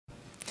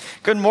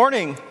Good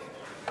morning.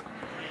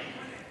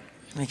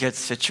 Let me get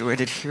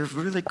situated here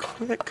really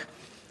quick.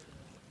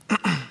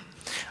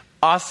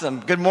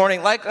 Awesome. Good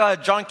morning. Like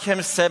John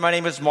Kim said, my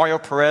name is Mario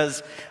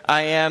Perez.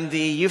 I am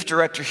the youth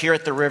director here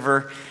at the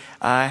River.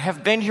 I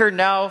have been here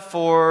now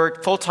for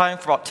full-time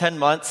for about 10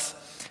 months,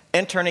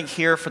 interning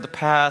here for the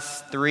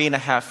past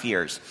 3.5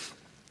 years.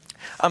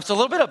 So a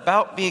little bit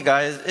about me,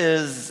 guys,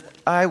 is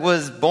I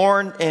was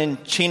born in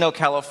Chino,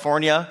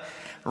 California,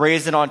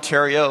 raised in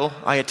Ontario.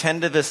 I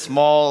attended this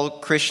small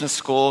Christian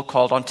school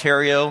called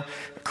Ontario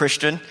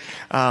Christian.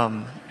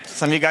 Some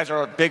of you guys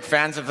are big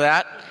fans of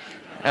that,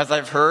 as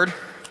I've heard.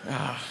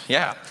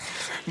 Yeah.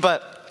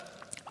 But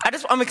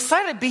I'm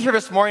excited to be here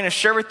this morning to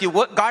share with you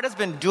what God has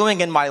been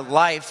doing in my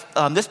life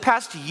this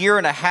past 1.5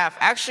 years,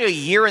 actually 1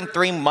 year and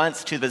 3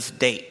 months to this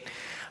date.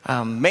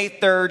 May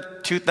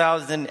 3rd,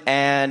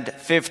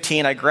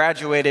 2015, I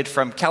graduated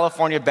from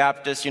California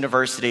Baptist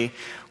University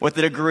with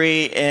a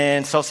degree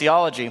in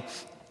sociology.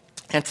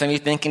 And some of you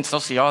thinking,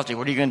 sociology,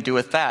 what are you going to do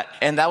with that?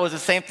 And that was the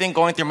same thing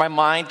going through my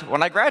mind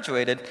when I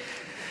graduated.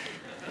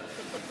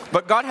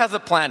 But God has a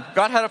plan.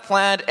 God had a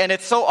plan, and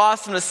it's so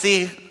awesome to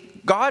see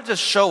God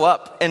just show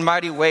up in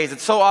mighty ways.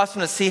 It's so awesome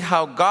to see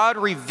how God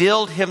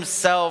revealed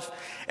himself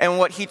and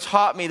what he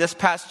taught me this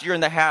past year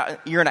and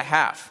a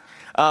half.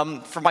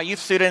 For my youth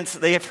students,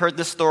 they have heard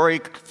this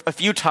story a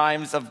few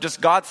times of just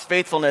God's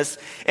faithfulness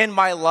in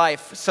my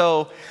life.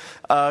 So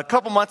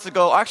about a month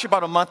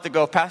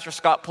ago, Pastor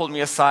Scott pulled me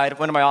aside,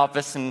 went to my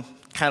office, and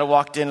kind of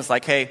walked in and was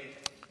like, hey,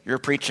 you're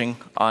preaching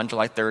on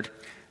July 3rd.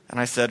 And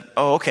I said,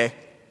 oh, okay. And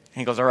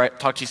he goes, all right,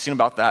 talk to you soon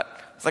about that.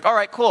 I was like, all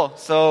right, cool.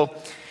 So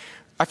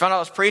I found out I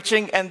was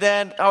preaching, and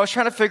then I was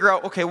trying to figure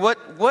out, okay,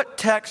 what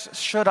text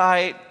should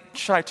I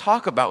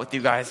talk about with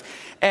you guys?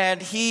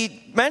 And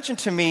he mentioned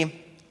to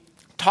me,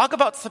 talk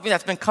about something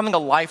that's been coming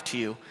alive to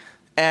you.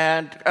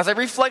 And as I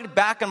reflect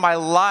back in my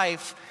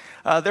life,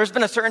 there's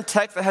been a certain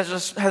text that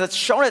has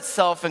shown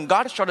itself, and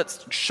God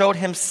has showed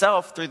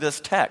himself through this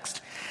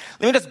text.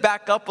 Let me just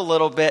back up a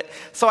little bit.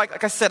 So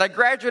like I said, I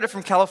graduated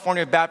from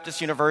California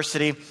Baptist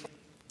University,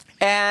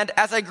 and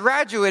as I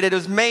graduated, it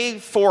was May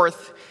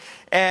 4th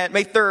and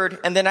May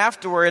 3rd, and then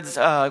afterwards,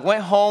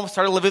 went home,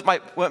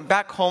 went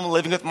back home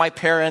living with my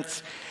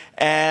parents,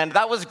 and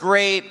that was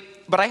great.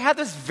 But I had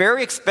this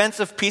very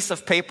expensive piece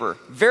of paper,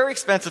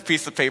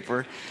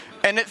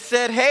 and it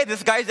said, hey,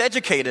 this guy's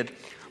educated.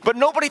 But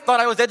nobody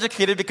thought I was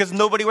educated because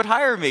nobody would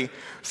hire me.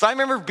 So I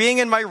remember being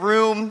in my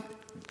room,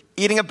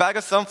 eating a bag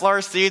of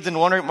sunflower seeds and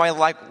wondering what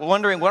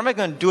am I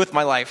going to do with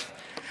my life?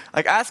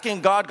 Like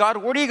asking God,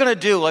 what are you going to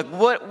do? Like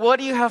what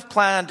do you have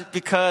planned?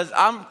 Because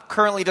I'm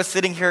currently just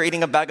sitting here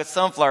eating a bag of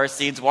sunflower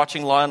seeds,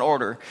 watching Law and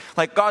Order.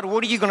 Like, God,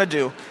 what are you going to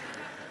do?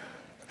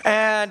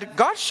 And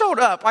God showed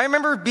up. I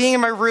remember being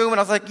in my room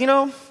and I was like,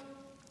 I'm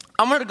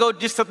going to go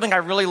do something I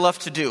really love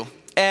to do.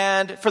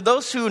 And for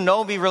those who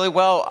know me really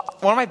well,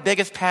 one of my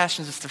biggest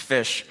passions is to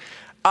fish.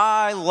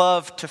 I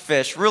love to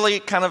fish. Really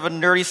kind of a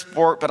nerdy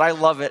sport, but I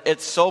love it.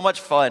 It's so much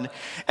fun.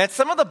 And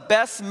some of the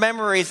best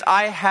memories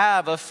I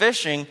have of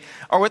fishing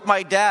are with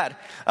my dad.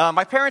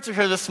 My parents are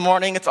here this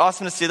morning. It's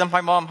awesome to see them.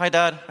 Hi, Mom. Hi,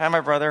 Dad. Hi,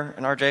 my brother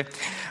and RJ.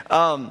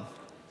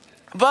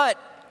 But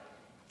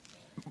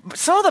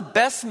some of the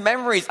best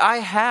memories I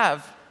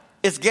have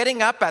is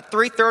getting up at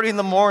 3:30 in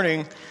the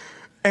morning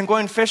and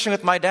going fishing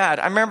with my dad.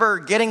 I remember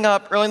getting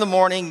up early in the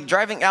morning,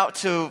 driving out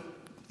to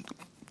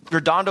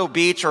Redondo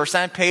Beach or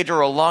San Pedro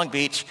or Long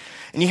Beach,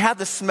 and you have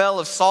the smell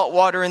of salt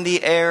water in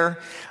the air.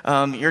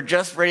 You're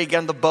just ready to get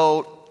on the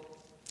boat.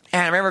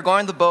 And I remember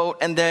going on the boat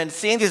and then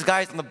seeing these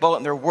guys on the boat,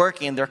 and they're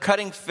working. They're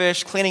cutting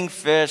fish, cleaning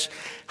fish,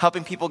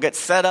 helping people get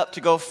set up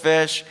to go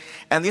fish.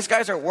 And these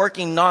guys are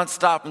working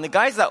nonstop. And the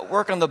guys that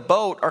work on the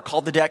boat are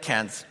called the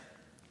deckhands.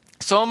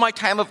 So in my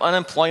time of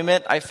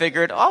unemployment, I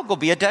figured, I'll go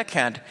be a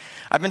deckhand.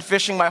 I've been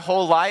fishing my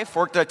whole life,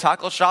 worked at a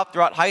tackle shop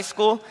throughout high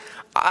school.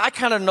 I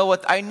kind of know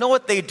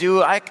what they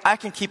do. I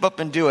can keep up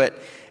and do it.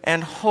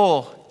 And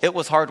it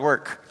was hard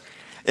work.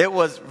 It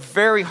was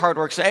very hard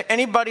work. So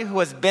anybody who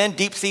has been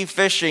deep sea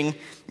fishing,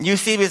 you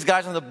see these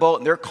guys on the boat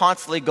and they're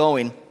constantly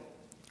going.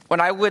 When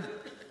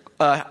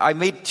I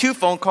made 2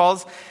 phone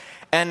calls,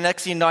 and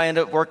next thing you know, I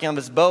ended up working on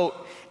this boat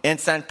in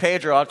San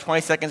Pedro on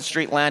 22nd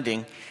Street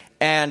Landing.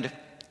 And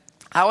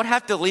I would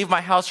have to leave my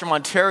house from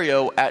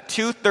Ontario at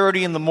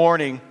 2:30 in the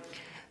morning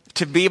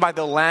to be by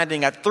the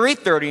landing at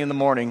 3:30 in the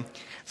morning.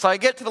 So I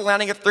get to the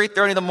landing at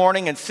 3:30 in the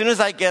morning, and as soon as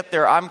I get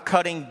there, I'm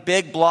cutting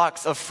big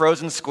blocks of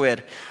frozen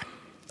squid.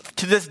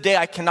 To this day,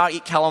 I cannot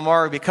eat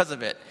calamari because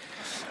of it.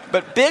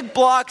 But big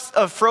blocks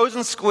of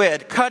frozen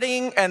squid,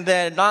 cutting, and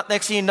then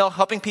next thing you know,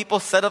 helping people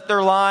set up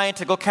their line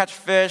to go catch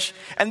fish.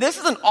 And this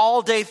is an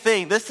all-day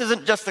thing. This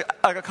isn't just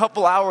a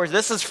couple hours.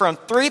 This is from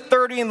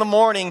 3:30 in the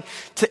morning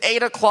to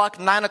 8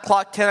 o'clock, 9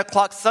 o'clock, 10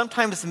 o'clock,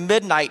 sometimes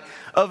midnight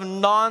of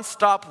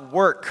nonstop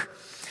work.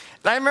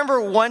 And I remember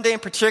one day in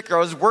particular,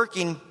 I was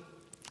working,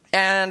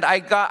 and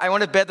I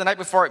went to bed the night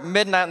before at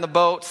midnight in the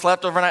boat,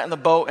 slept overnight in the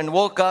boat, and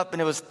woke up,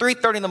 and it was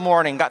 3:30 in the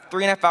morning, got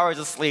 3.5 hours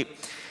of sleep.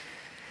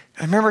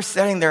 I remember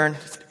sitting there and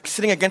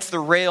sitting against the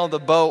rail of the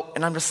boat,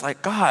 and I'm just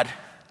like, God,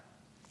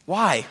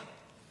 why?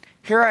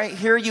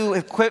 Here you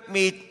equip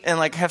me and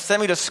have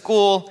sent me to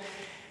school,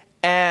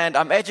 and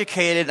I'm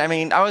educated. I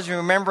mean, I was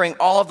remembering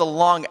all of the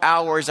long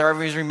hours. I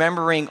was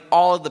remembering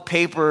all of the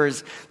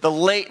papers, the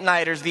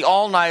late-nighters, the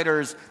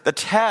all-nighters, the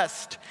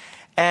test,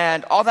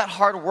 and all that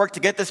hard work to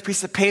get this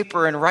piece of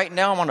paper, and right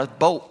now I'm on a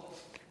boat.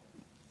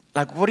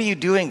 What are you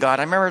doing,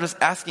 God? I remember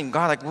just asking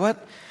God, what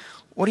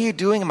are you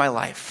doing in my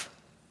life?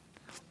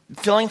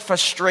 Feeling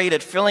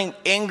frustrated, feeling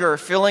anger,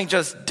 feeling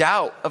just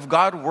doubt of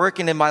God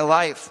working in my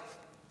life.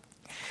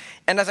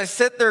 And as I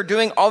sit there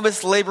doing all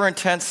this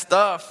labor-intense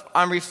stuff,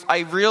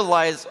 I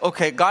realize,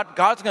 okay,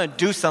 God's going to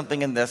do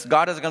something in this.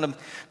 God is going to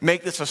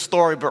make this a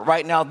story, but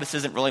right now this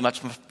isn't really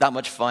that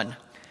much fun.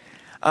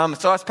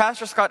 So as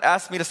Pastor Scott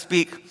asked me to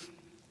speak,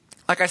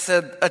 like I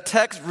said, a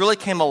text really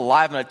came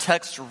alive, and a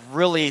text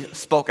really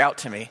spoke out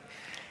to me.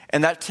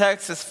 And that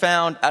text is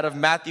found out of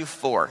Matthew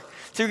 4.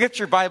 So you get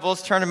your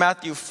Bibles, turn to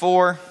Matthew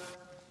 4,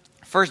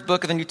 first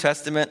book of the New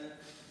Testament.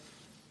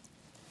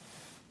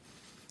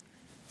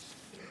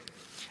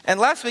 And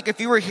last week,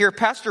 if you were here,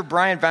 Pastor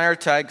Brian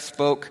Vandertag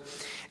spoke.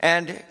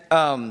 And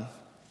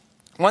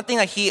one thing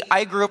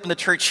I grew up in the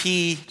church,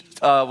 he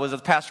was a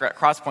pastor at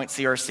Crosspoint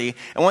CRC.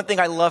 And one thing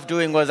I love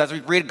doing was, as we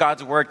read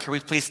God's word, can we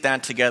please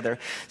stand together?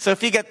 So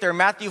if you get there,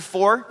 Matthew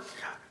 4,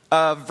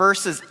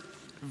 verses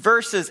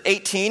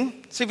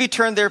 18. So if you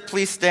turn there,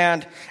 please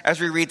stand as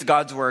we read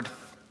God's word.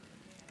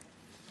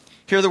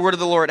 Hear the word of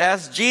the Lord.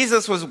 As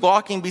Jesus was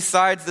walking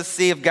beside the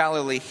Sea of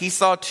Galilee, he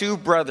saw two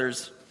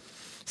brothers,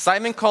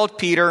 Simon called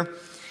Peter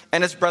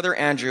and his brother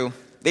Andrew.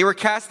 They were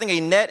casting a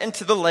net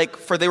into the lake,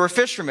 for they were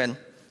fishermen.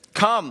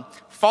 Come,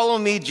 follow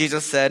me,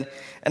 Jesus said,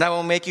 and I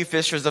will make you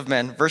fishers of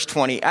men. Verse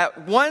 20.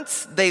 At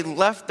once they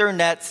left their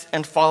nets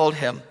and followed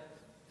him.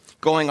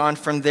 Going on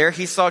from there,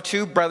 he saw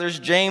two brothers,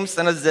 James,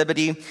 son of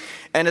Zebedee,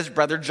 and his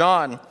brother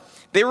John.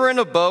 They were in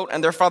a boat,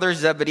 and their father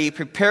Zebedee,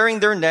 preparing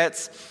their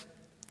nets.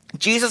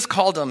 Jesus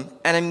called them,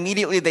 and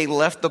immediately they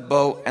left the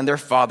boat and their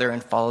father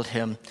and followed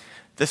him.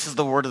 This is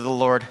the word of the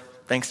Lord.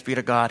 Thanks be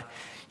to God.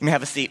 You may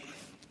have a seat.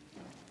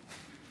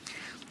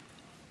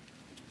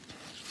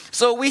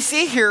 So what we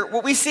see here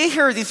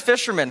are these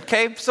fishermen,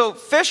 okay? So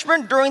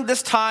fishermen during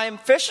this time,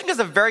 fishing is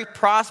a very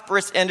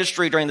prosperous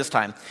industry during this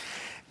time.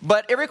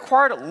 But it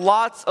required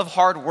lots of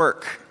hard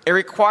work. It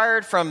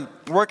required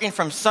working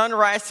from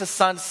sunrise to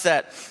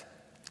sunset.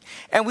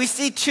 And we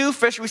see two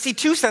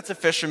sets of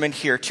fishermen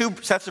here, two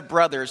sets of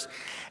brothers.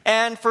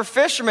 And for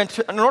fishermen,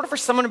 in order for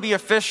someone to be a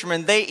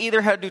fisherman, they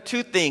either had to do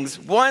two things.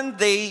 One,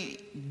 they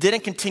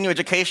didn't continue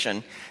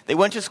education. They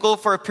went to school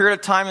for a period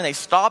of time and they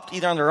stopped,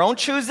 either on their own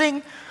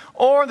choosing,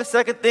 or the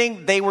second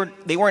thing, they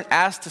weren't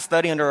asked to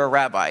study under a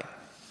rabbi.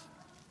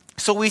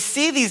 So we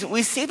see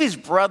these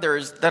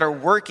brothers that are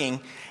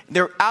working.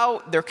 They're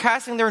out, they're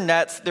casting their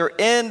nets, they're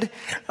in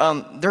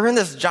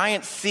this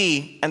giant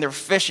sea, and they're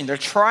fishing. They're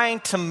trying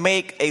to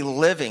make a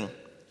living.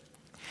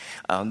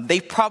 They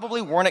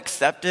probably weren't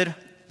accepted.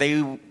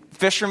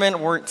 Fishermen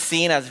weren't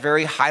seen as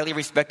very highly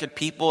respected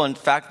people. In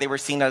fact, they were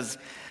seen as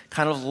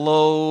kind of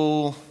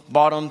low,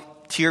 bottom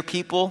tier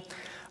people.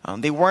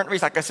 They weren't,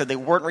 like I said, they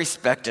weren't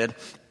respected.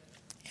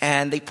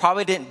 And they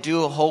probably didn't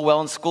do a whole well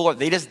in school, or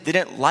they just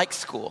didn't like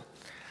school.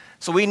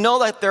 So we know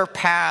that their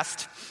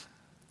past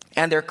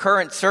and their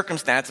current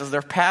circumstances,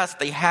 their past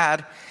they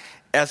had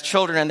as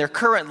children, and their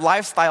current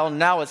lifestyle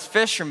now as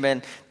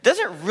fishermen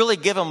doesn't really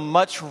give them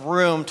much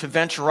room to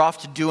venture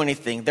off to do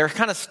anything. They're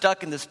kind of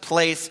stuck in this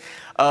place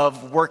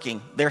of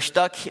working. They're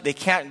stuck. They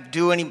can't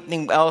do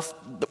anything else.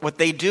 What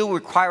they do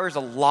requires a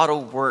lot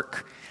of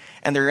work.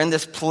 And they're in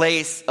this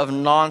place of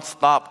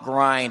nonstop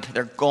grind.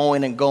 They're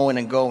going and going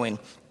and going.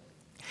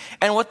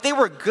 And what they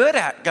were good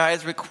at,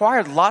 guys,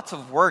 required lots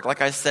of work.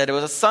 Like I said, it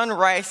was a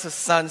sunrise to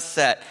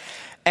sunset.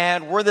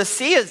 And where the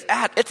sea is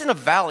at, it's in a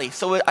valley.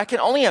 So I can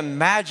only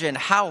imagine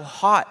how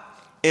hot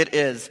it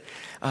is.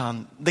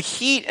 The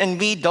heat and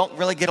me don't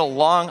really get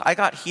along. I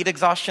got heat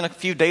exhaustion a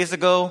few days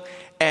ago,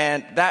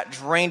 and that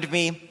drained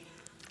me.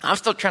 I'm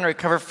still trying to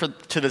recover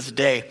to this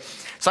day.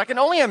 So I can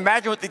only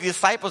imagine what the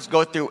disciples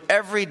go through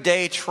every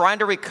day, trying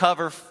to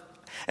recover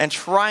and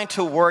trying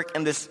to work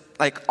in this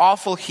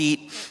awful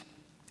heat.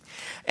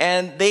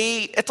 And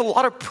it's a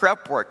lot of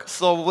prep work.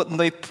 So when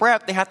they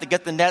prep, they have to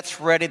get the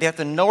nets ready. They have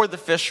to know where the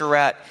fish are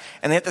at.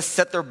 And they have to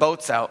set their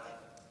boats out.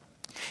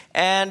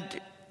 And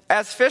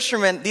as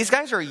fishermen, these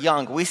guys are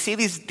young. We see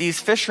these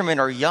fishermen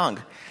are young.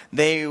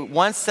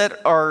 One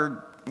set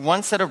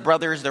of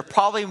brothers, they're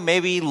probably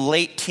maybe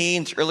late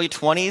teens, early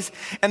 20s.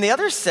 And the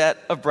other set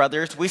of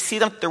brothers, we see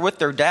them, they're with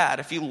their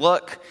dad. If you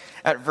look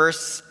at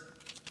verse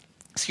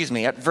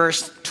 20,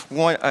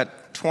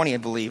 I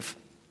believe.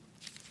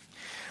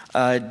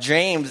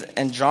 James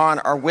and John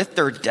are with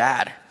their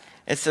dad.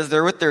 It says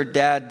they're with their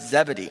dad,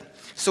 Zebedee.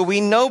 So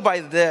we know by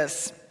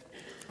this,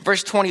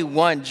 verse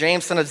 21,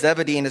 James, son of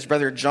Zebedee, and his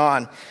brother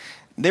John,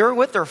 they were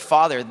with their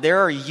father.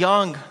 They're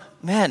young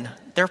men.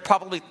 They're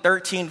probably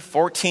 13,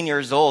 14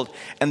 years old,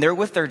 and they're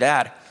with their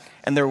dad,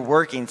 and they're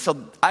working.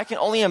 So I can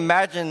only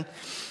imagine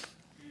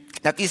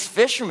that these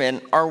fishermen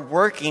are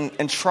working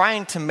and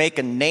trying to make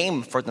a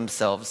name for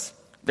themselves.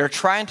 They're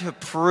trying to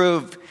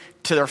prove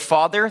to their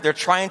father, they're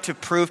trying to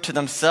prove to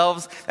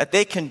themselves that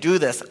they can do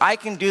this. I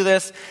can do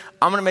this.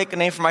 I'm going to make a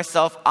name for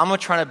myself. I'm going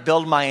to try to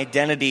build my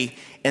identity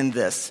in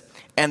this.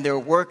 And they're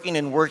working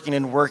and working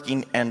and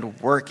working and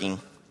working.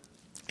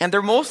 And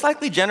they're most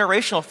likely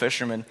generational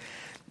fishermen.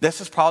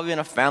 This is probably in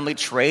a family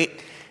trait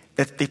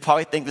that they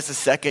probably think this is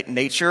second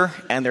nature,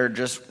 and they're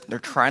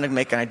trying to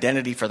make an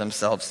identity for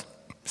themselves.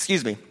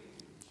 Excuse me.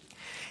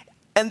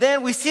 And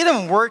then we see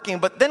them working,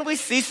 but then we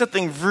see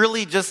something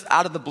really just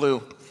out of the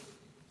blue.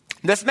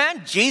 This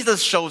man,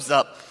 Jesus, shows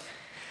up.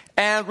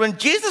 And when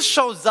Jesus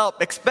shows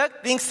up,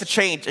 expect things to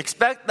change.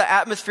 Expect the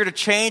atmosphere to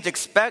change.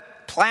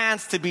 Expect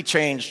plans to be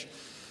changed.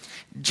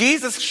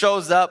 Jesus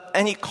shows up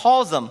and he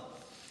calls them.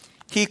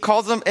 He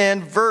calls them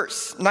in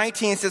verse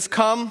 19. It says,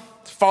 "Come,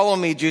 follow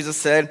me," Jesus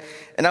said,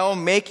 "and I will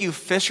make you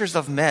fishers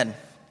of men."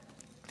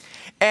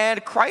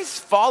 And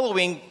Christ's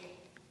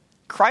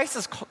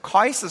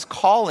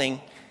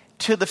calling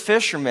to the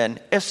fishermen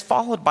is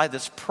followed by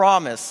this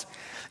promise.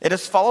 It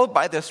is followed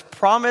by this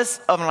promise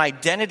of an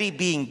identity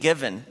being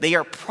given. They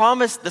are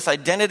promised this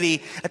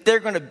identity that they're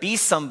going to be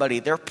somebody.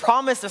 They're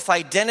promised this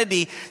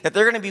identity that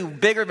they're going to be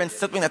bigger than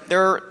something that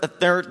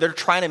they're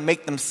trying to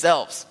make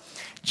themselves.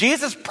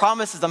 Jesus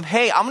promises them,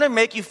 hey, I'm going to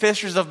make you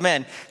fishers of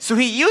men. So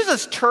he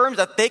uses terms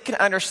that they can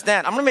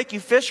understand. I'm going to make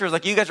you fishers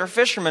like you guys are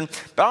fishermen,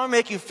 but I'm going to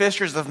make you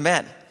fishers of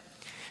men.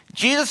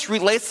 Jesus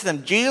relates to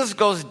them. Jesus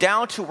goes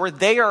down to where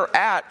they are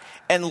at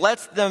and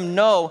lets them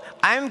know,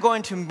 I'm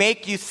going to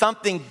make you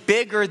something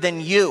bigger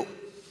than you.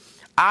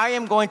 I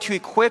am going to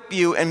equip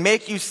you and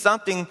make you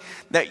something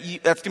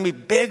that's going to be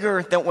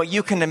bigger than what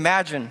you can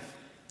imagine.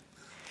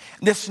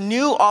 This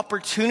new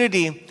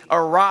opportunity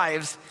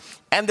arrives,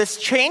 and this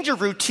change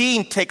of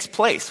routine takes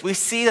place. We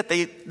see that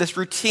this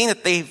routine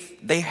that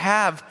they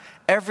have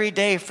every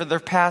day for their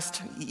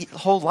past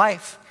whole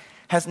life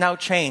has now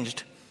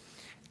changed.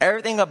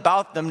 Everything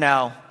about them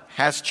now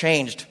has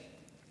changed.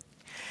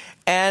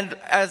 And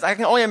as I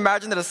can only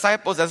imagine the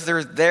disciples as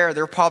they're there,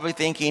 they're probably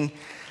thinking,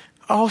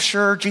 oh,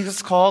 sure,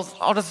 Jesus calls.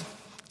 I'll just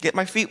get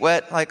my feet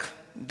wet, like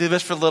do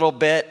this for a little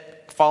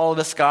bit, follow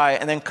this guy,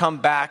 and then come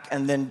back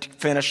and then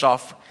finish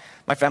off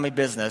my family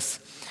business.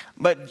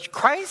 But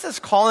Christ's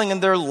calling in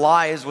their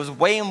lives was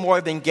way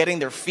more than getting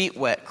their feet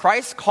wet.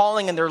 Christ's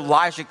calling in their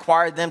lives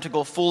required them to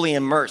go fully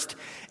immersed.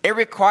 It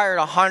required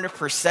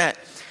 100%.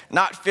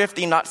 Not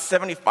 50, not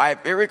 75.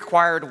 It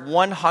required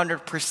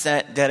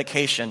 100%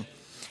 dedication.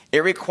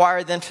 It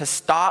required them to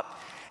stop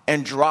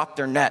and drop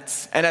their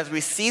nets. And as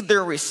we see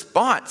their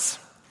response,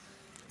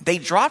 they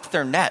dropped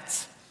their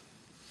nets.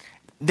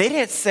 They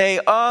didn't say,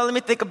 oh, let me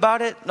think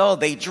about it. No,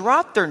 they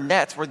dropped their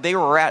nets where they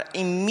were at.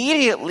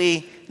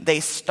 Immediately,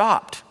 they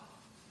stopped.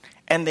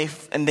 And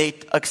they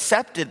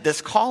accepted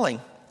this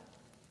calling.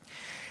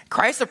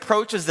 Christ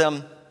approaches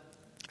them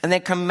and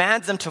then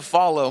commands them to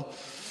follow.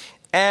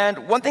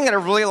 And one thing that I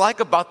really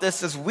like about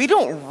this is we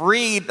don't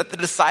read that the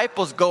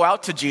disciples go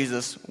out to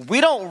Jesus.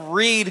 We don't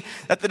read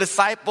that the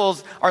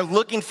disciples are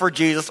looking for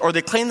Jesus, or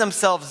they clean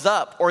themselves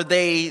up, or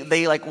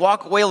they like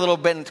walk away a little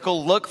bit and go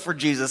look for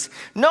Jesus.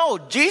 No,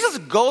 Jesus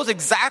goes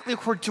exactly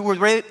to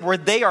where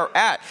they are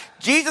at.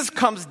 Jesus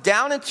comes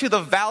down into the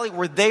valley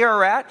where they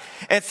are at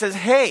and says,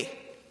 hey,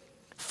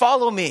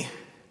 follow me.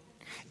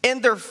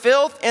 In their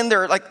filth,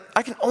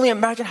 I can only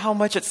imagine how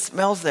much it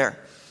smells there.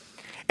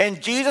 And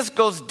Jesus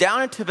goes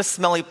down into the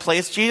smelly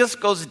place. Jesus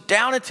goes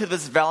down into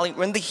this valley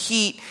in the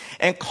heat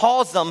and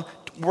calls them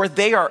where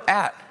they are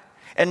at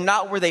and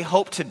not where they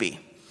hope to be.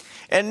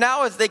 And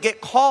now as they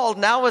get called,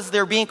 now as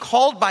they're being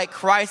called by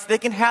Christ, they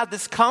can have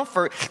this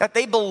comfort that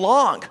they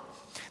belong.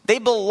 They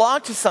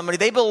belong to somebody.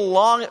 They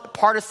belong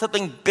part of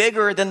something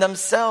bigger than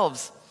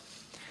themselves.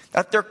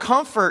 That their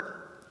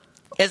comfort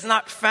is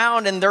not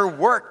found in their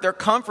work. Their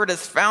comfort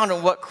is found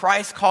in what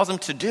Christ calls them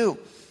to do.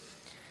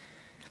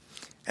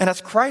 And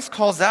as Christ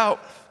calls out,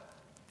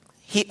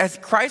 he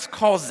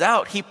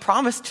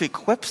promised to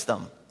equip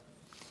them.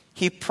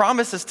 He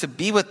promises to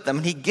be with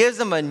them. He gives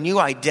them a new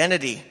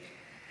identity.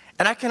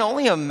 And I can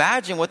only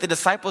imagine what the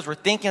disciples were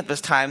thinking at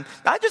this time.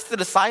 Not just the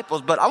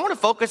disciples, but I want to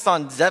focus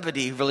on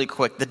Zebedee really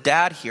quick, the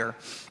dad here.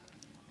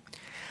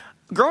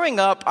 Growing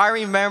up, I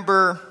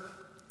remember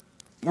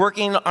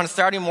working on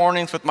Saturday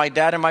mornings with my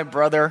dad and my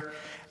brother.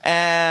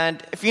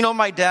 And if you know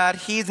my dad,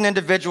 he's an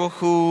individual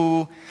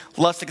who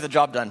loves to get the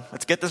job done.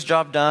 Let's get this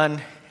job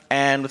done,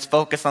 and let's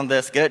focus on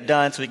this, get it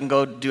done so we can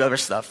go do other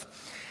stuff.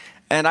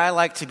 And I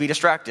like to be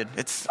distracted.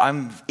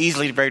 I'm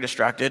easily very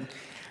distracted.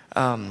 So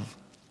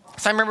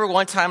I remember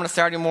one time on a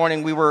Saturday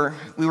morning, we were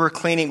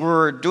cleaning, we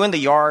were doing the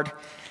yard,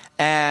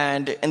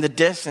 and in the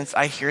distance,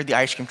 I hear the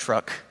ice cream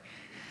truck.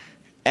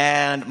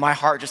 And my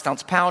heart just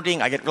sounds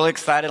pounding. I get really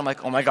excited. I'm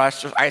like, oh my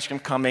gosh, there's ice cream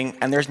coming.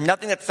 And there's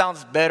nothing that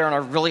sounds better on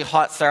a really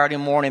hot Saturday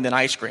morning than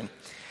ice cream.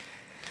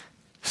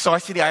 So I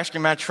see the ice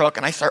cream man truck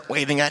and I start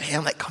waving at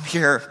him like, come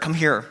here, come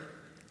here.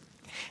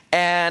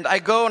 And I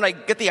go and I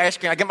get the ice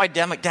cream. I get my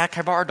dad, I'm like, Dad,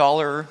 can I borrow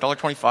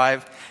 $1.25? I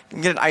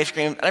can get an ice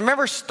cream. And I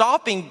remember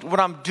stopping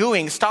what I'm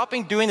doing,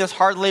 doing this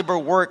hard labor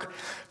work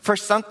for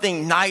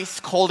something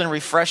nice, cold, and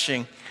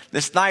refreshing.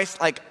 this nice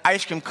like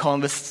ice cream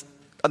cone.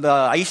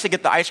 I used to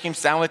get the ice cream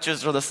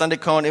sandwiches or the sundae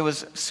cone. It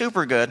was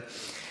super good.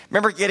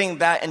 Remember getting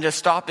that and just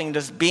stopping,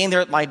 just being there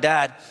with my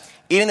dad,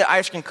 eating the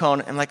ice cream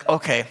cone, and like,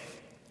 okay,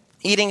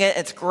 eating it,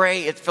 it's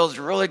great, it feels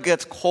really good,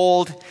 it's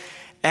cold,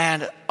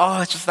 and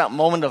it's just that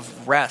moment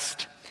of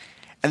rest.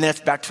 And then it's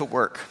back to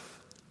work.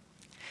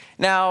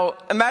 Now,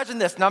 imagine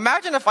this. Now,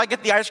 imagine if I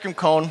get the ice cream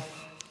cone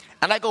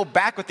and I go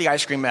back with the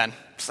ice cream man.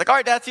 It's like, all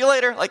right, Dad, see you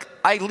later. Like,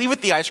 I leave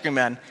with the ice cream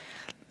man.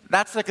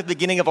 That's like the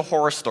beginning of a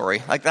horror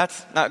story. Like,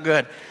 that's not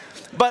good.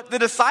 But the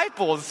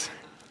disciples,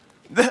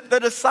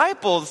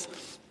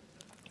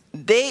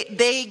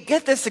 they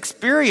get this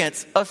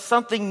experience of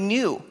something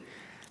new,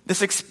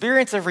 this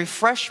experience of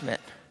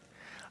refreshment,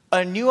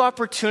 a new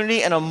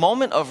opportunity and a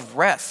moment of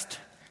rest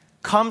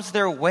comes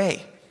their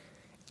way,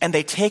 and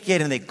they take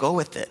it and they go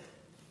with it.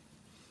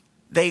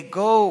 They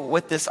go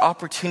with this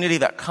opportunity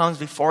that comes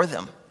before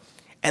them,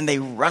 and they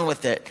run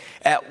with it.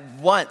 At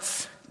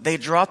once, they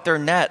drop their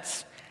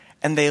nets,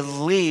 and they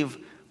leave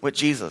with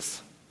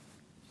Jesus.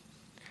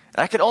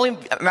 I could only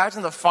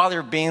imagine the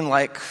father being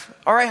like,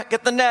 all right,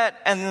 get the net.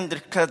 And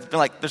then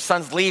their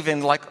son's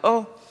leaving, like,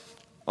 oh,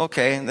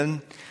 okay. And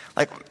then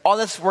like all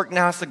this work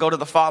now has to go to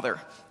the father.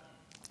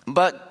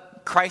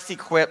 But Christ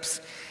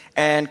equips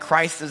and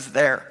Christ is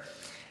there.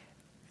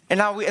 And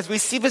now as we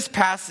see this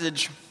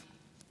passage,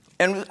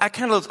 and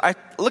I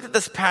look at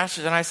this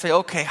passage and I say,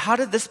 okay, how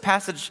did this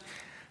passage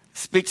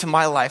speak to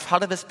my life? How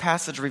did this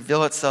passage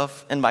reveal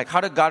itself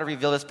how did God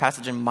reveal this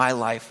passage in my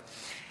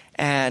life?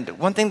 And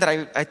one thing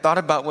that I thought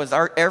about was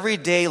our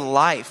everyday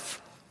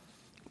life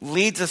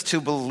leads us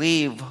to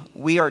believe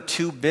we are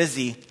too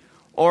busy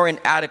or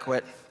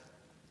inadequate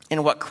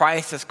in what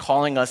Christ is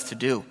calling us to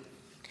do.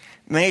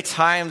 Many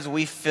times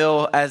we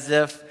feel as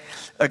if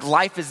like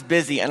life is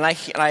busy, and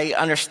I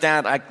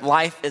understand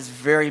life is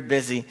very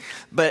busy,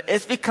 but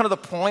it's become to the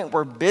point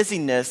where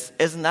busyness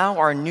is now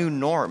our new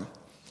norm.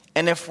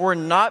 And if we're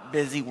not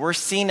busy, we're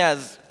seen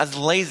as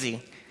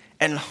lazy.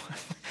 And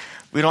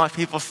we don't want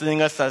people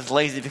seeing us as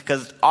lazy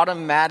because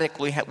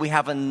automatically we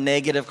have a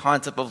negative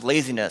concept of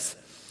laziness.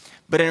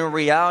 But in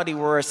reality,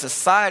 we're a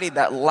society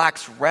that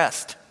lacks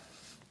rest.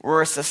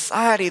 We're a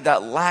society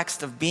that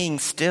lacks of being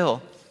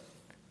still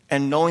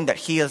and knowing that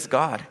He is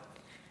God.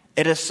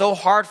 It is so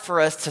hard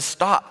for us to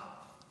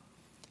stop.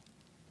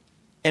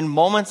 In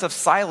moments of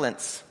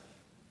silence,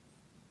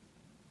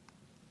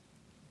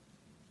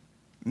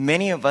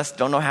 many of us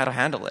don't know how to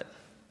handle it.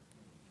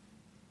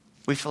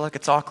 We feel like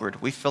it's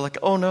awkward. We feel like,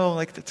 oh no,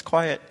 like it's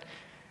quiet.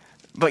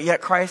 But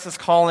yet Christ is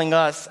calling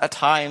us at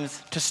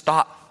times to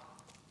stop.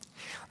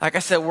 Like I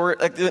said, we're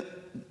like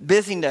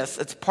busyness.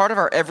 It's part of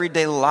our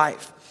everyday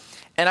life.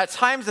 And at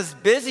times this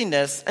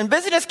busyness, and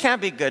busyness can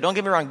be good. Don't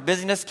get me wrong,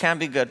 busyness can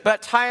be good. But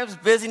at times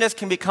busyness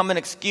can become an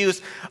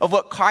excuse of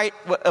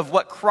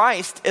what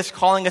Christ is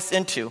calling us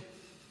into.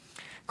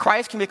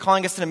 Christ can be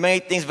calling us into many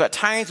things, but at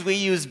times we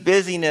use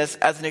busyness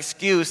as an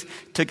excuse,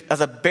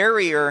 as a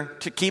barrier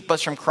to keep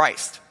us from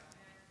Christ.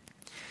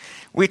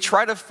 We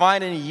try to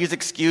find and use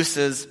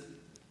excuses.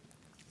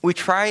 We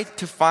try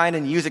to find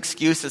and use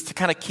excuses to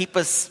kind of keep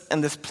us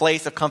in this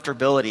place of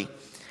comfortability,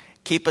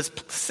 keep us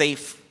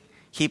safe,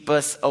 keep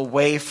us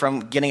away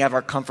from getting out of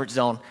our comfort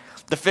zone.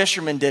 The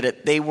fishermen did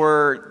it. They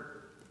were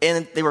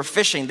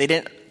fishing. They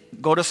didn't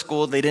go to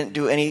school. They didn't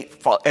do any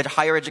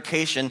higher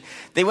education.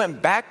 They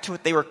went back to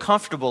what they were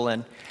comfortable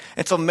in.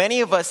 And so many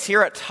of us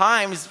here at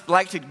times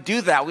like to do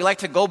that. We like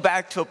to go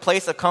back to a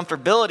place of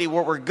comfortability,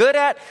 what we're good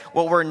at,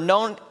 what we're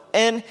known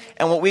in,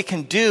 and what we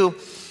can do,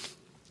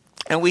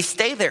 and we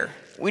stay there.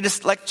 We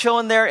just like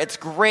chilling there. It's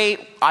great.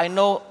 I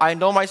know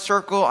my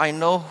circle. I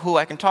know who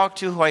I can talk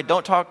to, who I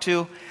don't talk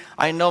to.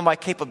 I know my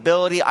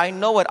capability. I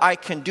know what I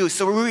can do.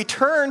 So we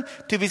return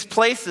to these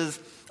places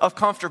of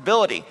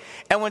comfortability.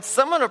 And when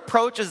someone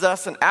approaches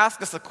us and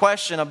asks us a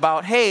question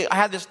about, hey, I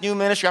have this new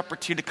ministry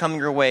opportunity coming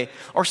your way,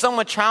 or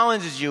someone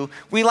challenges you,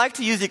 we like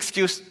to use the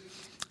excuse,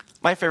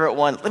 my favorite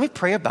one, let me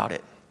pray about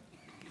it.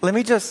 Let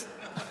me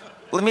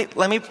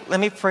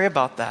pray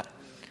about that.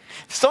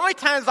 So many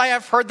times I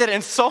have heard that,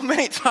 and so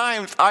many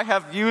times I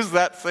have used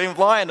that same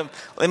line of,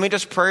 let me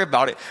just pray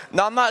about it.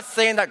 Now, I'm not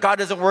saying that God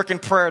doesn't work in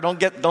prayer. Don't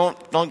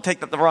take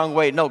that the wrong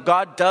way. No,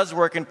 God does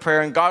work in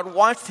prayer, and God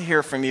wants to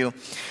hear from you.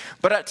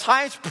 But at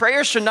times,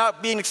 prayer should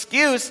not be an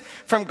excuse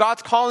from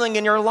God's calling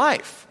in your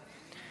life.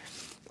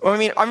 I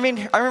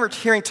remember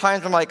hearing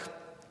times I'm like,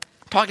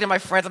 talking to my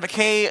friends, I'm like,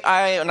 hey,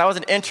 when I was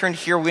an intern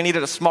here, we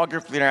needed a small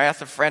group leader. I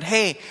asked a friend,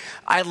 hey,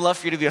 I'd love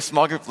for you to be a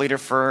small group leader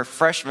for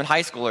freshmen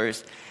high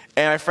schoolers.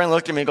 And my friend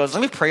looked at me and goes,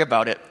 let me pray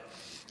about it.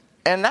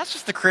 And that's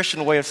just the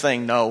Christian way of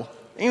saying no.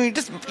 I mean,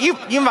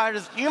 you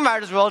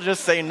might as well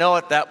just say no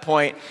at that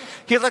point.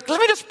 He's like,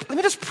 let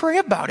me just pray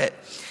about it.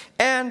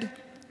 And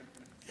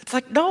it's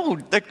like, no,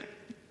 like,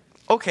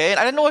 okay. And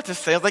I didn't know what to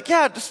say. I was like,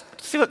 yeah, just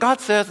see what God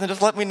says and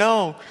just let me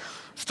know.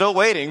 Still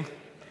waiting.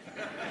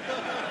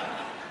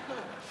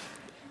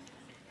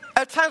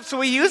 At times, so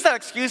we use that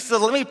excuse to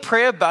let me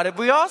pray about it.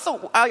 We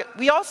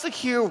also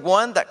hear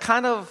one that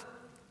kind of,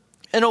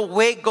 in a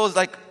way,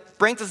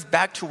 brings us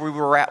back to where we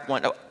were at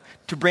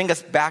to bring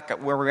us back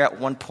at where we're at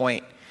one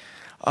point.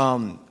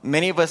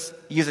 Many of us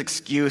use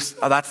excuse,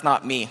 oh, that's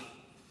not me.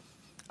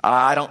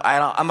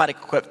 I'm not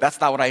equipped.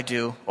 That's not what I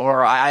do.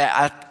 Or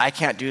I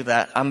can't do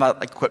that. I'm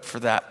not equipped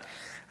for that.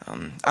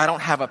 I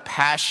don't have a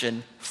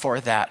passion for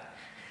that.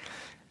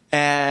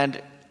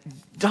 And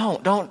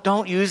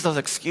don't use those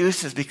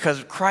excuses,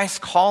 because Christ's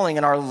calling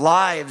in our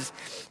lives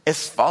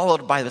is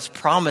followed by this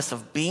promise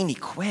of being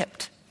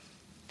equipped.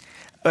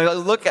 I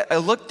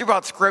look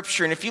throughout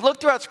Scripture, and if you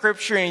look throughout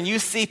Scripture and you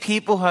see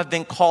people who have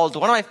been called,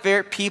 one of my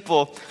favorite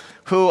people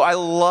who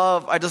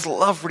I just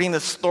love reading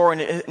this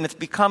story, and it's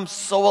become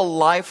so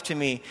alive to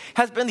me,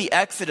 has been the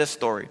Exodus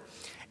story.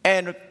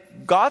 And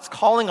God's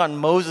calling on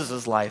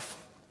Moses' life.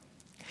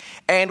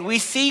 And we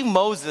see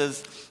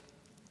Moses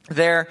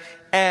there,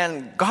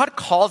 and God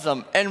calls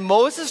him, and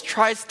Moses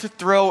tries to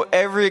throw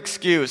every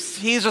excuse.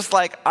 He's just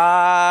like,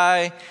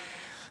 I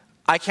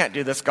can't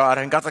do this, God.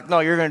 And God's like,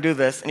 no, you're going to do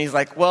this. And he's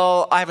like,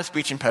 well, I have a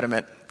speech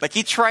impediment. Like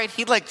he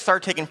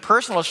started taking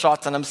personal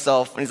shots on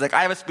himself. And he's like,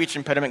 I have a speech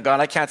impediment, God.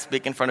 I can't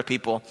speak in front of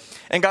people.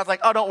 And God's like,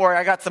 oh, don't worry.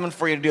 I got someone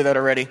for you to do that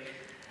already.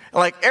 And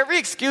like every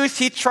excuse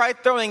he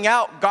tried throwing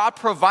out, God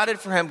provided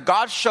for him.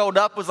 God showed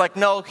up, was like,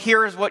 no,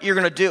 here's what you're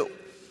going to do.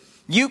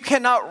 You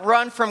cannot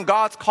run from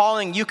God's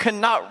calling. You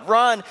cannot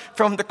run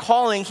from the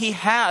calling He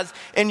has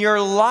in your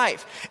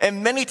life.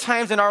 And many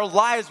times in our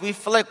lives, we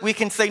feel like we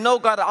can say, no,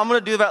 God, I'm going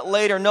to do that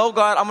later. No,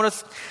 God, I'm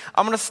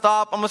going to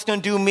stop. I'm just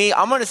going to do me.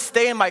 I'm going to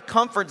stay in my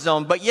comfort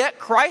zone. But yet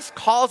Christ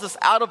calls us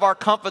out of our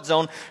comfort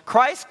zone.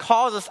 Christ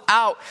calls us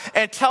out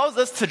and tells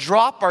us to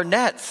drop our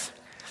nets.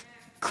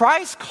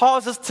 Christ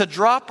calls us to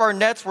drop our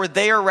nets where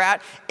they are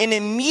at and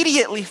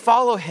immediately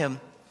follow Him.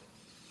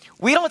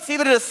 We don't see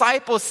the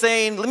disciples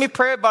saying, let me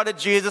pray about it,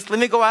 Jesus. Let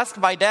me go ask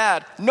my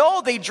dad.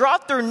 No, they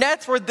dropped their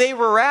nets where they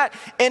were at,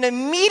 and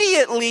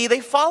immediately they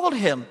followed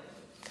Him.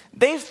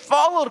 They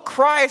followed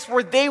Christ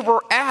where they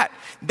were at.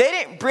 They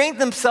didn't bring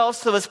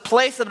themselves to this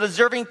place of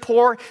deserving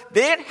poor.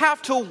 They didn't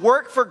have to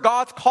work for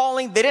God's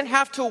calling. They didn't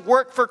have to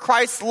work for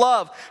Christ's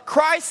love.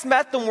 Christ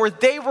met them where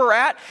they were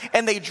at,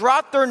 and they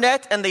dropped their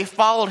nets and they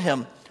followed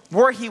Him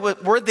where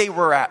they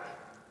were at,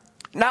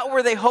 not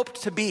where they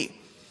hoped to be.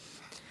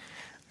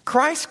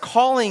 Christ's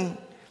calling,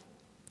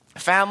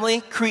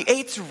 family,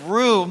 creates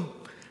room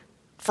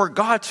for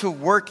God to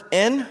work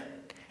in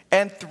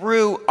and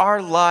through our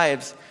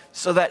lives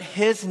so that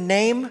His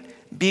name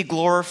be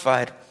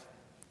glorified.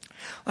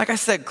 Like I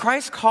said,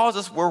 Christ calls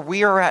us where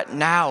we are at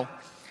now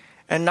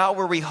and not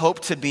where we hope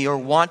to be or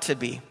want to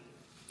be.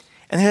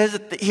 And here's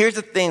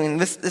the thing, and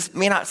this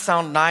may not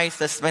sound nice,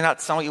 this may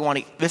not sound what you want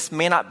to, this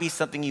may not be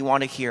something you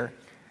want to hear,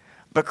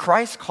 but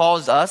Christ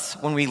calls us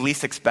when we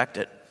least expect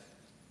it.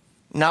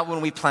 Not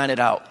when we plan it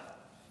out.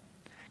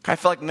 I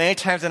feel like many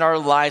times in our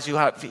lives, we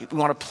want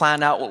to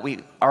plan out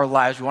our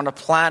lives. We want to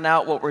plan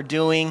out what we're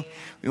doing.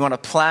 We want to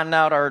plan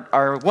out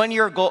our 1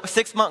 year goal,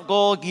 6 month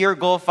goal, year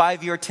goal,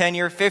 5 year, 10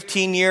 year,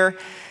 15 year.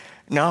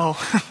 No,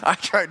 I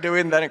tried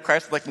doing that and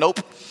Christ was like, nope.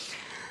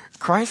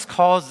 Christ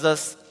calls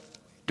us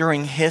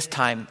during His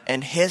time,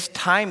 and His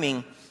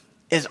timing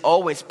is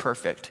always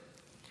perfect.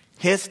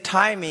 His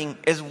timing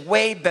is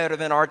way better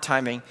than our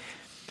timing.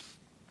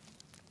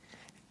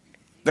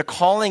 The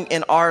calling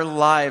in our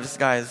lives,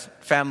 guys,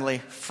 family,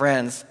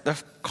 friends, the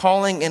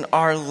calling in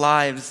our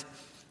lives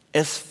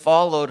is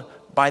followed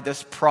by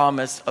this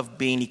promise of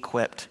being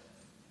equipped.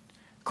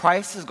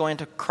 Christ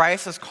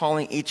is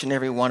calling each and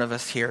every one of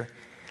us here.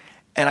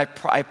 And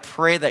I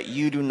pray that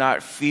you do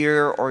not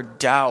fear or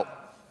doubt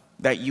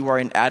that you are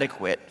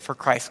inadequate for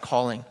Christ's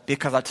calling.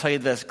 Because I'll tell you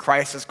this,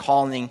 Christ's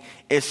calling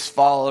is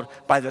followed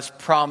by this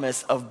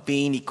promise of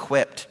being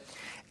equipped.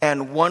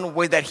 And one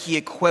way that He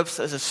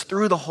equips us is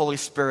through the Holy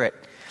Spirit.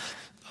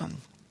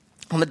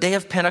 On the day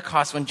of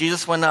Pentecost, when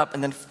Jesus went up,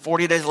 and then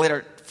 40 days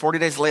later,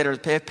 the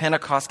day of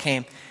Pentecost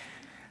came,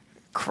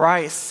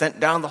 Christ sent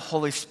down the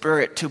Holy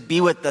Spirit to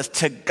be with us,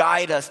 to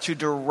guide us, to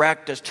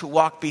direct us, to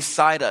walk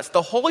beside us.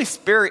 The Holy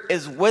Spirit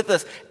is with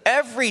us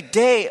every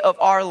day of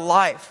our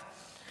life.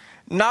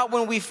 Not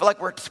when we feel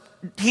like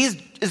He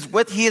is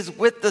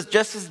with us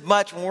just as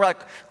much when we're like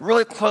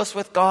really close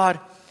with God,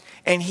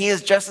 and He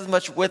is just as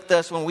much with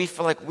us when we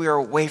feel like we are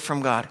away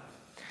from God.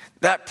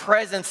 That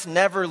presence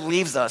never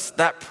leaves us.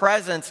 That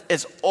presence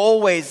is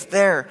always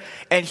there.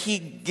 And He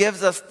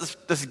gives us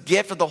this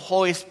gift of the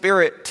Holy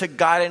Spirit to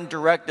guide and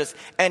direct us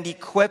and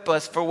equip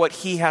us for what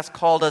He has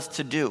called us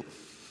to do.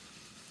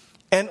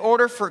 In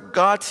order for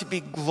God to be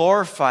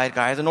glorified,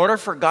 guys, in order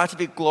for God to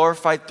be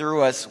glorified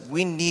through us,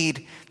 we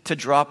need to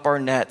drop our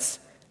nets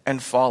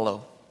and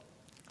follow.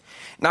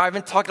 Now, I've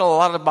been talking a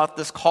lot about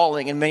this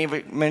calling, and many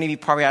of you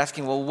probably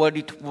asking, well, what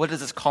does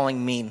this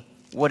calling mean?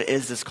 What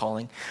is this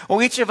calling?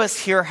 Well, each of us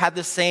here had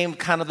the same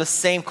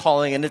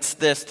calling, and it's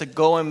this: to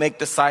go and make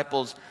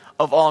disciples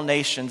of all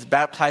nations,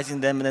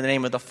 baptizing them in the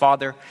name of the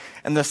Father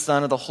and the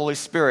Son and the Holy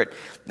Spirit.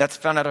 That's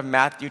found out of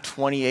Matthew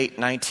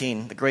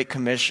 28:19, the Great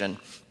Commission.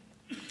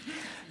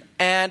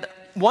 And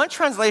one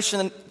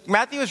translation,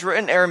 Matthew is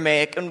written in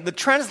Aramaic, and the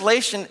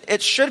translation,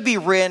 it should be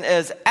written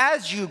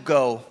as you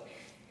go,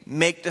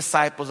 make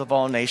disciples of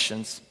all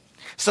nations.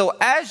 So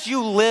as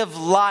you live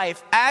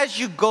life, as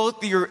you go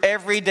through your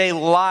everyday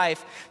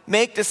life,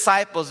 make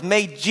disciples.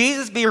 May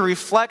Jesus be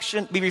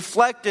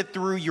reflected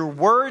through your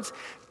words,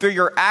 through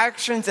your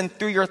actions, and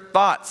through your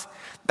thoughts.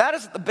 That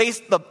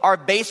is our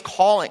base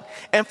calling.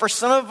 And for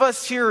some of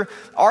us here,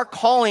 our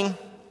calling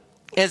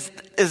is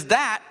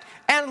that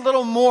and a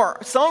little more.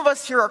 Some of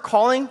us here, our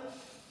calling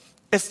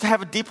is to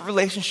have a deeper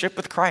relationship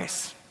with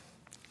Christ.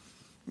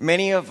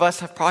 Many of us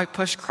have probably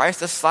pushed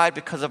Christ aside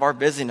because of our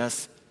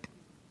busyness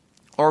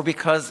or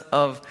because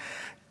of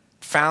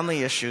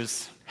family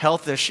issues,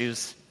 health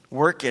issues,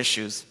 work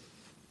issues.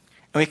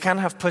 And we kind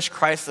of have pushed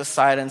Christ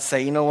aside and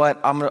say, you know what,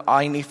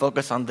 I need to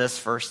focus on this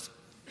first.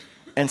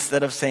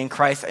 Instead of saying,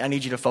 Christ, I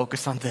need you to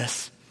focus on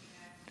this.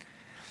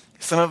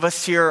 Some of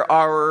us here,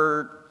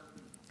 our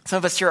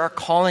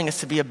calling is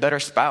to be a better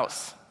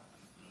spouse.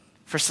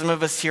 For some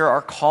of us here,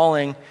 our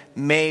calling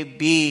may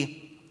be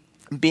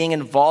being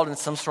involved in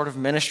some sort of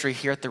ministry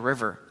here at the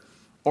river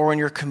or in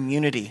your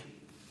community.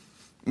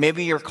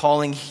 Maybe your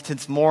calling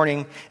this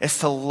morning is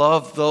to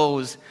love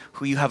those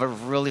who you have a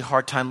really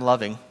hard time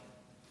loving.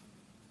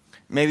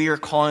 Maybe your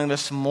calling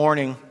this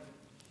morning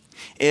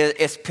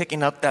is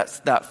picking up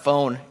that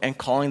phone and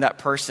calling that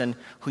person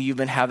who you've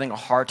been having a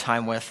hard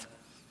time with.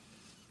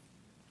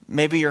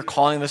 Maybe your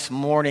calling this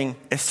morning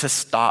is to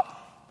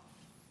stop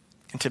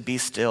and to be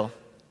still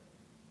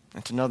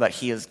and to know that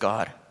He is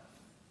God.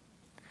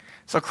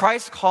 So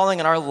Christ's calling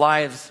in our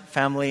lives,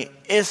 family,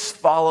 is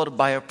followed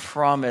by a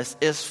promise,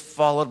 is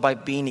followed by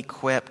being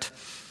equipped.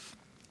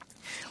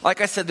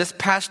 Like I said, this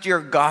past year,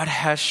 God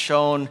has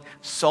shown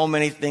so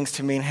many things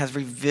to me and has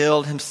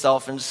revealed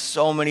Himself in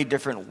so many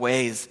different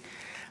ways.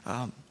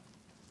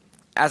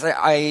 As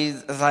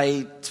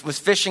I was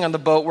fishing on the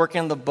boat, working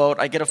on the boat,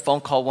 I get a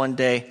phone call one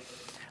day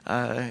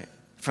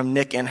from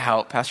Nick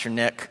Inhout, Pastor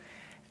Nick.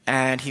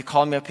 And he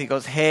called me up. He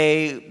goes,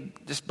 hey,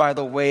 just by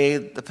the way,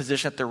 the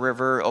position at the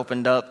river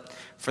opened up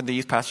for the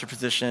youth pastor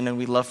position, and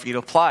we'd love for you to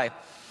apply.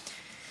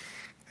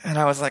 And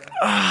I was like,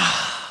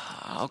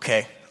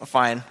 okay,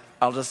 fine.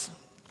 I'll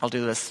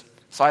do this.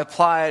 So I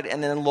applied,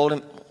 and then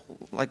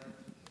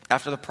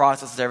after the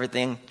process and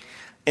everything,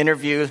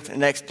 interview. The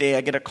next day,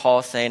 I get a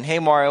call saying, hey,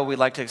 Mario, we'd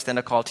like to extend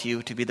a call to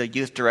you to be the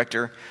youth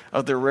director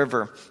of the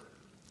river.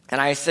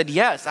 And I said,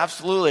 yes,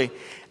 absolutely.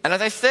 And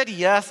as I said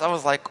yes, I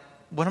was like,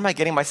 what am I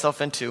getting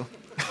myself into?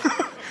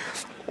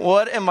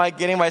 What am I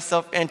getting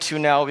myself into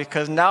now?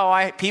 Because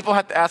now people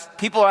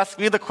ask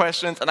me the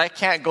questions, and I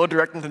can't go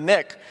directly to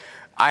Nick.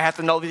 I have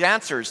to know the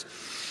answers.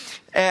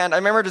 And I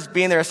remember just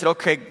being there. I said,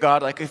 okay,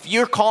 God, if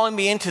you're calling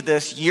me into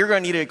this, you're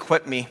going to need to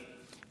equip me.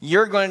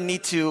 You're going to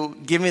need to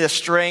give me the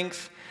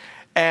strength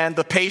and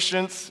the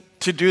patience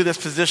to do this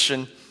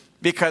position,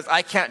 because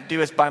I can't do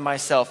this by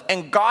myself.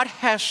 And God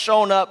has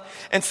shown up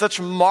in such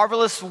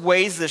marvelous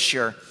ways this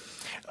year.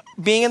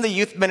 Being in the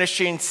youth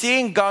ministry and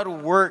seeing God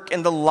work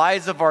in the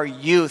lives of our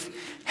youth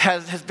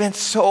has been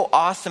so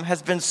awesome,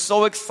 has been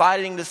so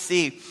exciting to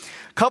see.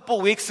 A couple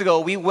weeks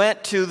ago, we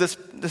went to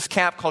this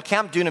camp called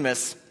Camp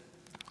Dunamis.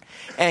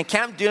 And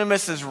Camp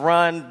Dunamis is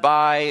run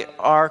by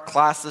our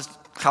classes,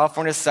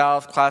 California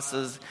South,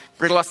 classes,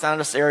 Greater Los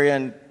Angeles area,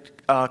 and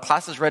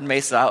classes Red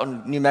Mesa out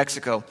in New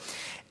Mexico.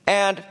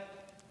 And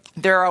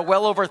there are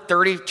well over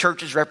 30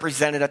 churches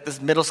represented at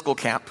this middle school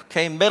camp.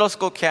 Okay, middle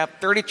school camp,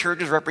 30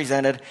 churches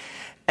represented.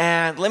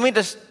 And let me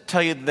just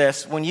tell you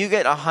this, when you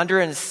get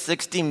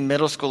 160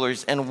 middle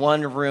schoolers in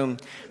one room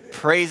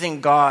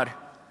praising God,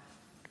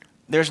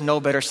 there's no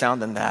better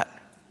sound than that.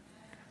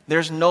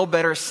 There's no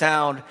better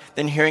sound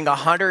than hearing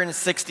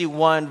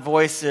 161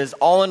 voices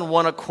all in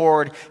one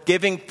accord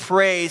giving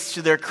praise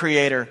to their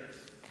Creator.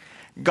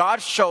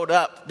 God showed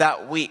up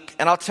that week.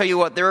 And I'll tell you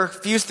what, there were a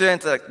few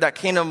students that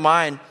came to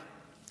mind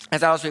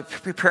as I was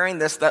preparing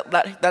this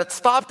that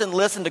stopped and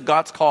listened to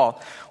God's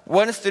call.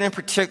 One student in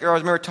particular, I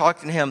remember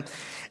talking to him,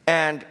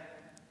 and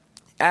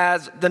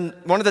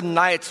one of the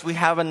nights, we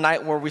have a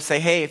night where we say,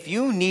 hey, if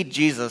you need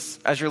Jesus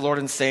as your Lord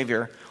and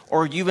Savior,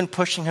 or you've been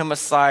pushing Him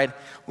aside,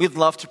 we'd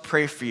love to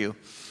pray for you.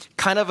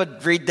 Kind of a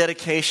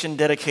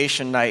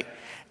dedication night.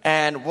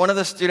 And one of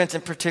the students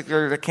in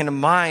particular that came to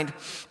mind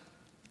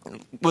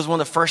was one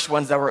of the first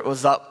ones that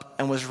was up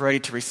and was ready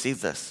to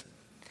receive this.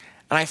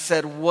 And I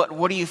said,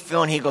 what do you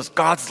feel? And he goes,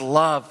 God's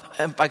love.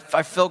 And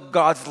I feel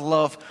God's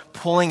love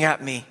pulling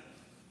at me.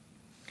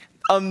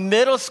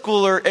 Middle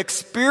schoolers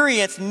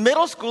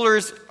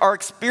are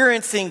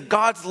experiencing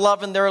God's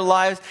love in their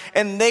lives,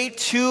 and they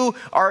too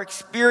are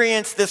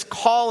experiencing this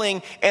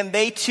calling, and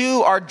they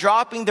too are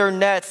dropping their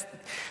nets.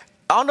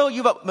 I don't know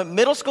you, but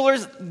middle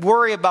schoolers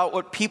worry about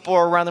what people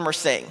around them are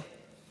saying.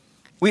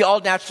 We all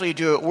naturally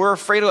do it. We're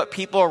afraid of what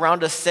people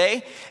around us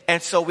say,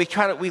 and so we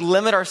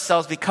limit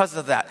ourselves because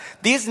of that.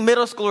 These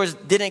middle schoolers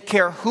didn't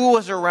care who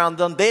was around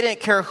them. They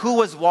didn't care who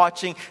was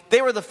watching.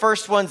 They were the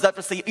first ones up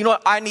to say, you know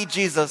what, I need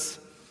Jesus.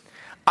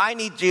 I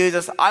need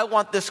Jesus. I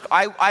want this.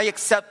 I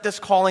accept this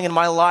calling in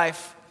my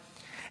life.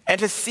 And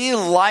to see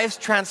lives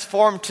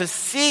transformed, to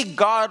see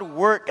God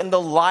work in the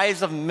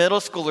lives of middle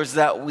schoolers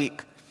that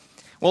week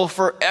will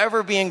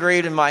forever be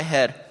engraved in my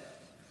head.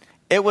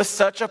 It was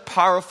such a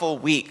powerful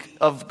week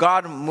of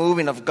God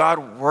moving, of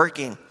God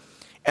working.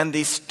 And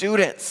these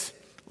students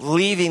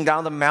leaving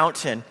down the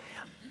mountain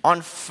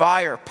on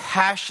fire,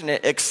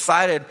 passionate,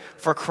 excited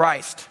for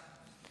Christ.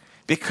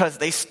 Because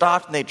they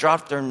stopped and they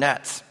dropped their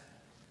nets.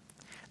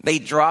 They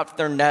dropped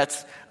their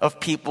nets of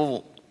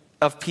people's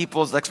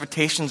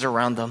expectations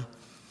around them.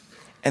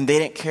 And they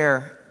didn't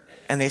care.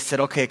 And they said,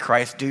 okay,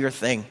 Christ, do your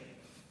thing.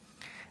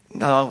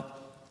 Now,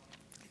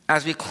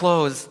 as we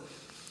close,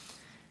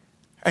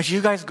 as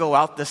you guys go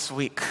out this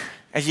week,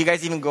 as you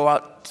guys even go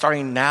out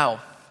starting now,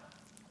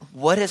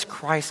 what is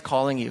Christ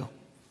calling you?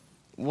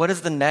 What are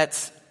the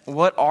nets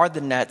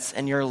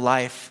in your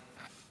life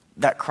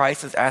that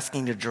Christ is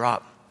asking you to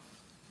drop?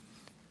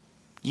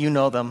 You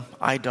know them.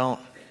 I don't.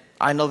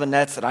 I know the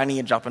nets that I need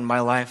to drop in my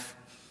life.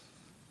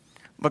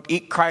 But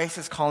Christ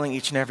is calling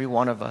each and every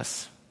one of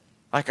us.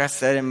 Like I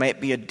said, it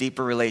might be a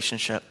deeper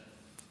relationship.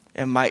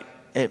 It might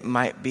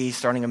be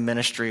starting a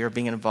ministry or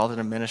being involved in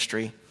a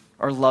ministry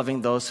or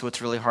loving those who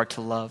it's really hard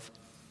to love.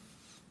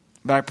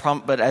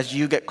 But as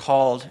you get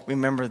called,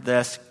 remember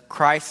this: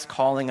 Christ's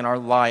calling in our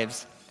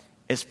lives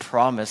is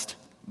promised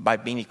by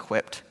being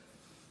equipped.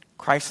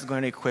 Christ is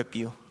going to equip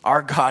you.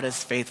 Our God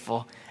is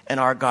faithful, and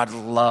our God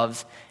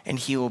loves, and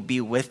he will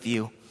be with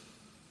you.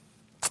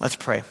 Let's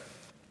pray.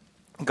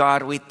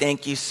 God, we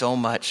thank you so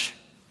much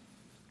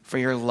for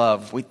your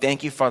love. We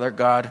thank you, Father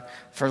God,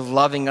 for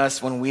loving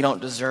us when we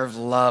don't deserve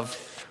love.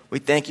 We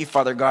thank you,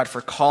 Father God,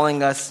 for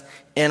calling us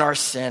in our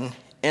sin,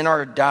 in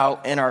our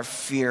doubt, in our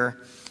fear.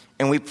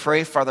 And we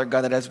pray, Father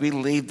God, that as we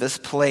leave this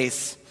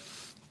place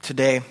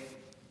today,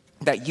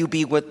 that you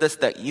be with us,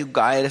 that you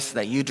guide us,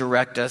 that you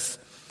direct us.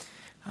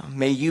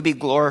 May you be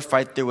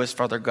glorified through us,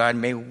 Father God.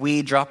 May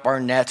we drop our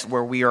nets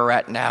where we are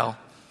at now,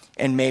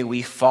 and may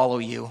we follow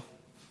you.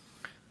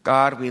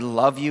 God, we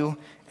love you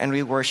and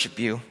we worship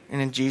you.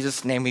 And in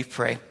Jesus' name we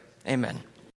pray. Amen.